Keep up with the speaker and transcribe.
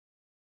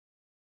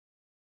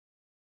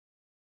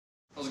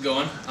How's it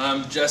going?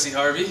 I'm Jesse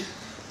Harvey.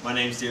 My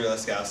name's Dieter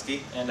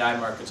Laskowski. And I'm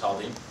Mark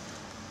Cataldi.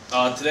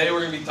 Today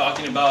we're going to be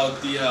talking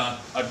about the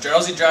a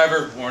Drowsy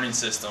Driver Warning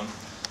System.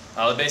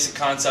 The basic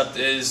concept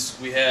is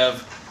we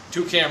have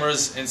two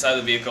cameras inside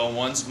the vehicle.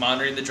 One's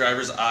monitoring the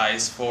driver's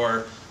eyes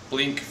for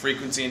blink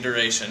frequency and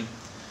duration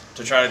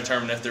to try to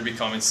determine if they're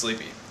becoming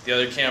sleepy. The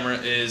other camera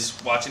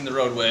is watching the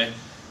roadway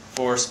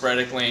for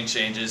sporadic lane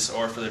changes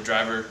or for the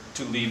driver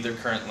to leave their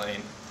current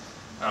lane.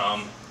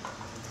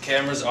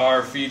 Cameras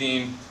are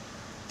feeding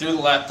through the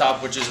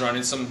laptop, which is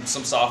running some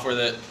software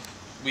that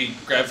we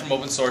grabbed from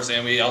open source,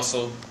 and we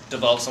also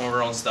developed some of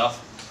our own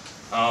stuff.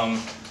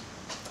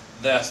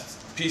 The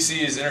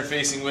PC is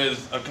interfacing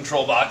with a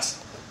control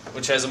box,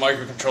 which has a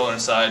microcontroller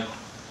inside,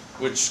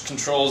 which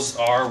controls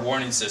our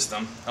warning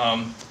system.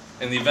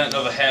 In the event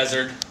of a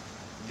hazard,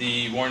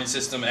 the warning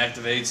system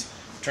activates,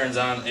 turns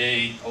on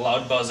a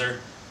loud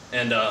buzzer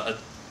and a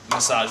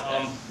massage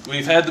pad.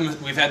 We've had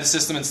the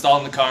system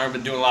installed in the car and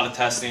been doing a lot of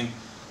testing.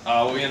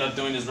 What we ended up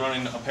doing is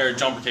running a pair of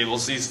jumper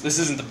cables. This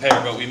isn't the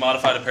pair, but we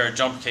modified a pair of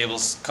jumper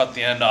cables, cut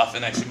the end off,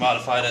 and actually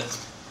modified it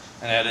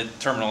and added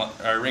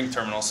a ring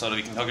terminal so that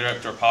we can hook it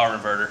up to our power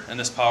inverter. And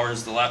this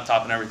powers the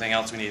laptop and everything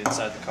else we need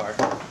inside the car.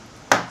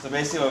 So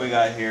basically what we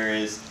got here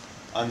is,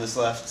 on this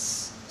left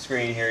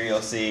screen here,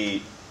 you'll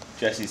see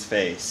Jesse's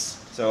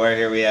face. So right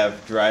here we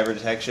have driver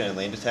detection and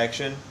lane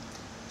detection.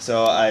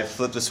 So I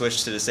flipped the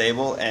switch to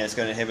disable, and it's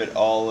going to inhibit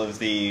all of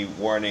the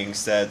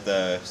warnings that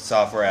the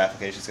software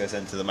application is going to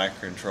send to the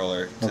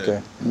microcontroller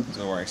to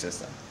the warning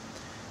system.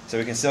 So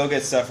we can still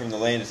get stuff from the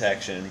lane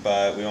detection,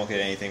 but we won't get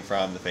anything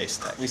from the face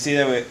detection. We see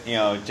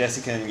that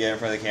Jesse can get in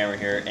front of the camera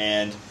here,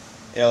 and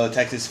it'll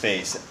detect his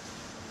face.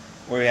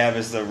 What we have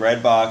is the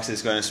red box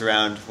is going to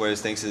surround what it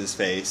thinks is his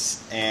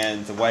face,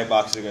 and the white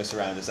box is going to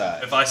surround his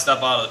eye. If I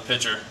step out of the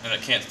picture and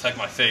it can't detect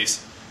my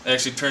face, it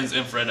actually turns the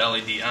infrared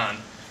LED on.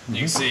 And you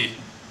can see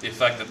the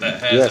effect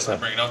that has if I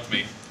bring it up to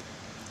me.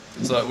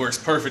 So it works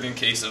perfect in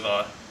case of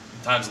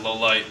times of low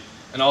light.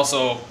 And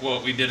also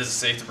what we did as a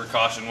safety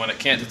precaution, when it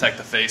can't detect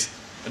the face,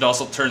 it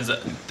also turns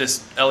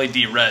this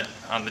LED red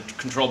on the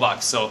control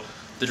box, so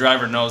the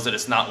driver knows that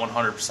it's not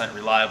 100%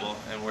 reliable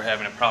and we're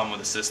having a problem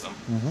with the system.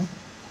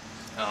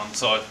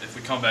 So if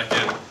we come back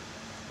in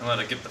and let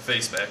it get the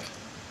face back.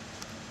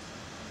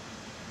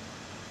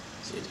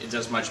 See, it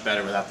does much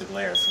better without the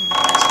glare from the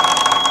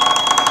backside.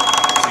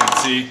 As you can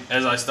see,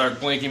 as I start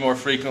blinking more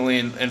frequently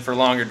and for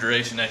longer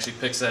duration, it actually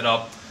picks that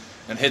up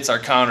and hits our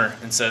counter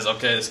and says,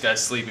 okay, this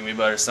guy's sleeping, we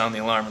better sound the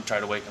alarm and try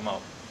to wake him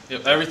up.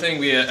 Everything,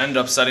 we end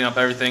up setting up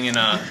everything in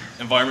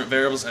environment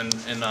variables and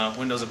in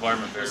Windows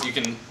environment variables. You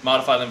can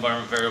modify the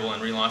environment variable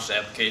and relaunch the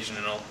application,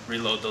 and it'll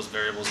reload those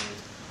variables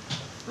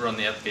and run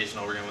the application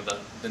over again with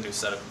the new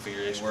setup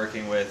configuration.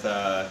 Working with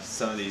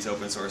some of these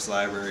open source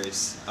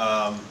libraries,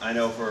 I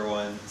know for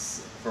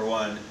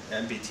one,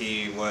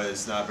 MPT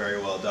was not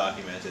very well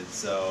documented,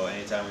 so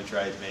anytime we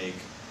tried to make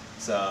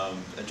some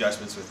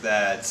adjustments with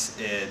that,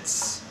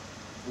 it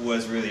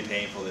was really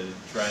painful to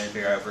try and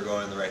figure out if we're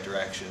going in the right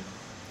direction.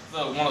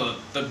 One of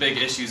the big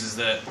issues is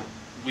that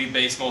we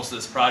base most of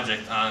this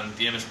project on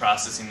the image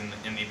processing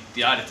and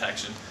the eye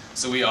detection,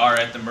 so we are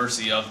at the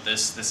mercy of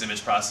this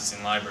image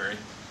processing library.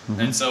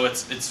 And so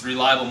it's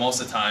reliable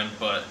most of the time,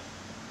 but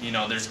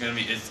there's going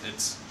to be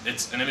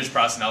it's an image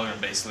processing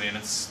algorithm basically, and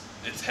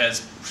it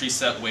has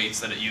preset weights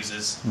that it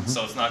uses,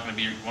 so it's not going to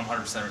be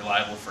 100%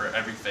 reliable for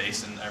every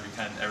face and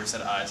every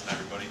set of eyes and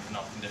everybody in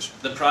all conditions.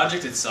 The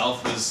project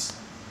itself was,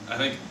 I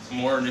think,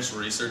 more initial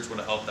research would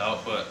have helped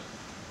out, but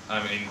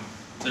I mean,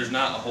 there's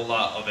not a whole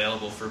lot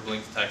available for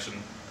blink detection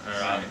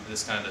or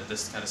this kind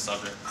of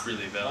subject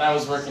really available. When I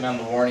was working on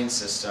the warning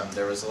system,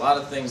 there was a lot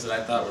of things that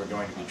I thought were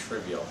going to be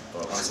trivial,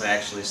 but once I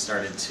actually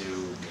started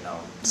to,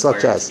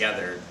 Such wear as? it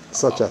together.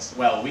 Such as?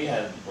 Well,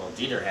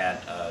 Dieter had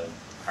a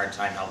hard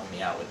time helping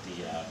me out with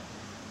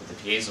the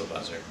piezo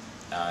buzzer,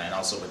 and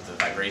also with the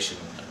vibration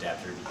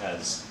adapter,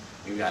 because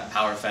we got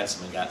power feds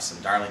and we got some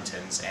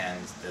Darlingtons, and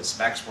the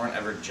specs weren't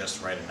ever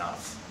just right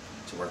enough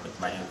to work with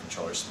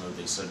microcontrollers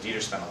smoothly. So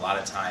Dieter spent a lot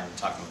of time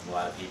talking with a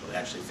lot of people to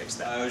actually fix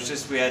that. It was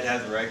just we had to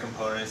have the right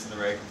components and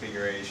the right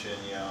configuration.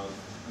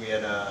 We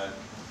had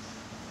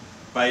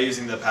by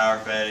using the power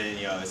fed,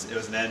 it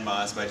was an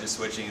NMOS. By just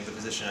switching the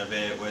position of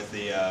it with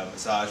the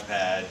massage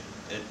pad,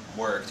 it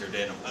worked or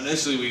didn't.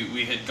 Initially,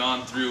 we had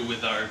gone through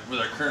with our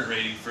current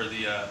rating for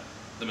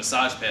the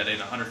massage pad at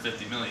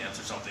 150 milliamps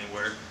or something.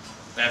 Where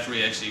after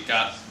we actually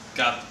got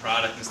the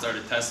product and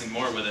started testing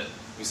more with it,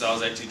 we saw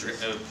it was actually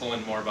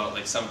pulling more about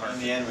like 700. In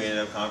the end, we ended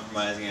up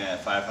compromising it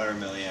at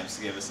 500 milliamps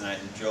to give us a nice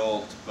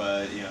jolt,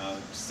 but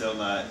still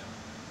not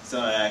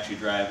actually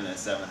driving at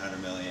 700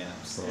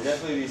 milliamps. There'd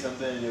definitely be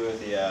something to do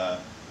with the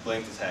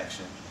blink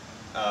detection,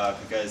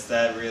 because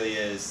that really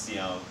is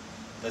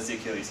that's the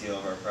Achilles heel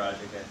of our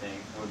project. I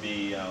think would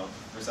be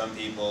for some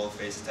people,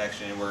 face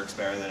detection works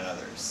better than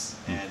others,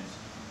 and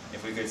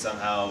if we could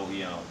somehow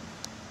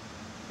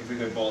if we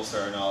could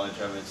bolster our knowledge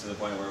of it to the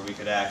point where we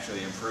could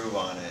actually improve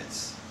on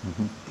it.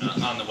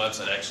 On the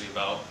website actually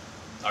about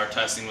our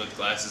testing with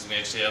glasses, we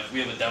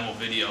have a demo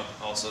video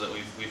also that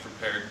we've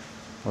prepared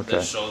Okay.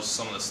 that shows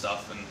some of the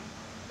stuff, and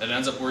it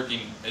ends up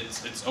working.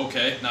 It's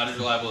okay, not as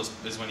reliable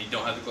as when you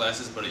don't have the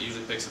glasses, but it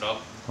usually picks it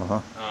up.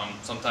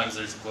 Sometimes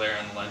there's glare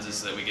on the lenses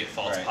so that we get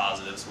false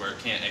positives where it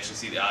can't actually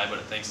see the eye, but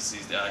it thinks it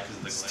sees the eye because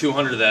of the glare.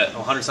 200 of that,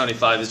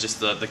 175 is just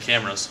the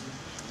cameras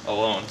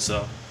alone.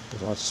 So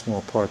there's lots of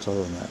small parts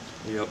other than that.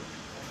 Yep.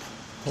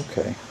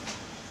 Okay.